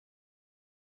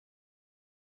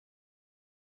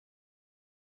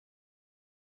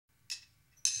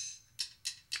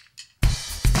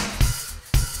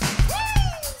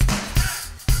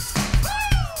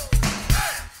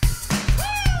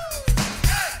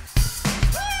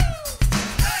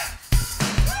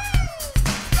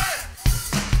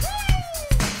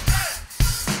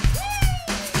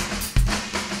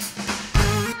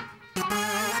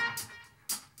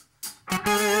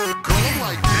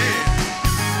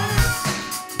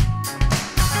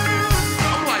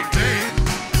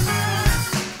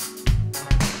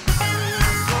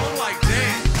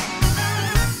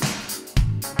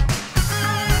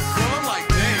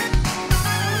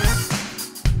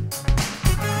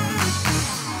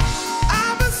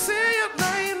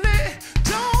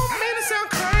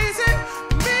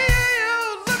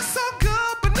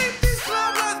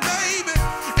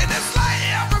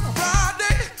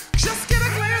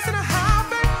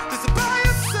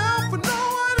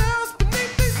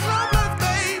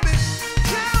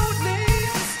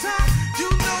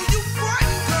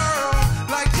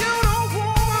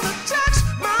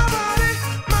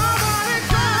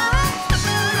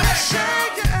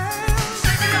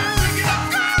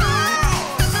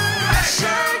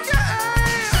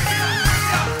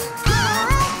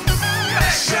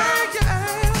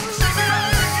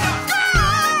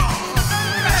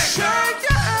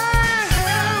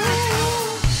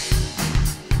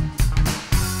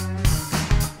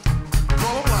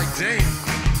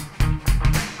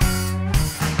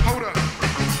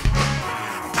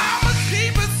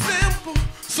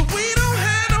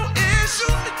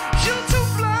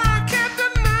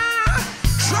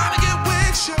trying to get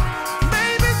with you,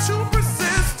 maybe too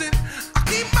persistent. I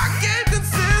keep my game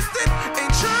consistent,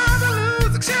 ain't trying to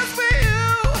lose a chance with you.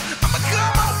 I'ma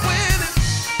come up winning.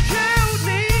 You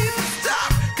need to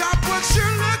stop, got what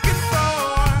you're looking for.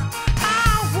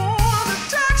 I wanna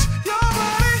touch your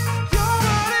body,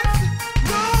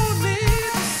 no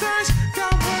need to search,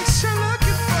 got what you're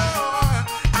looking for.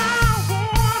 I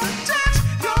wanna touch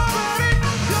your body,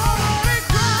 girl.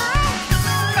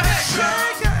 Hey,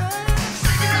 shake it,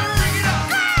 shake it up,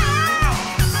 girl.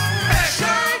 Hey,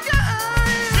 shake it,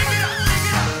 shake it up,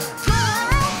 girl.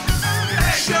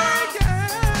 Hey, shake it,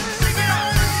 shake it up,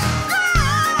 girl.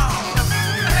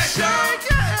 Hey, shake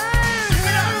it,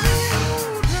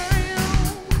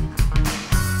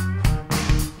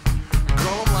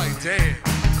 girl, I'm like, damn.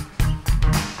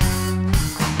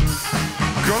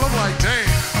 Girl, I'm like, damn.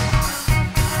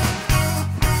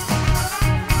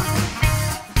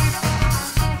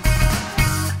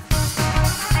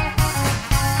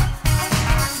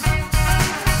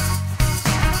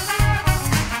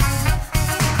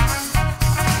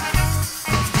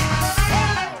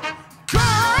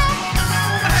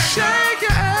 Shake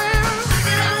your ass,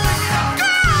 girl.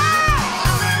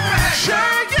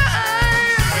 Shake your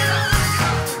ass,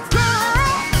 girl.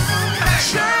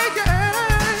 Shake your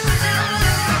ass,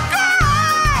 girl.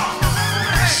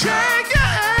 Shake your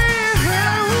ass,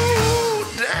 ooh,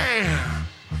 damn.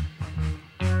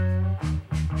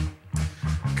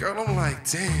 Girl, I'm like,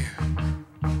 damn.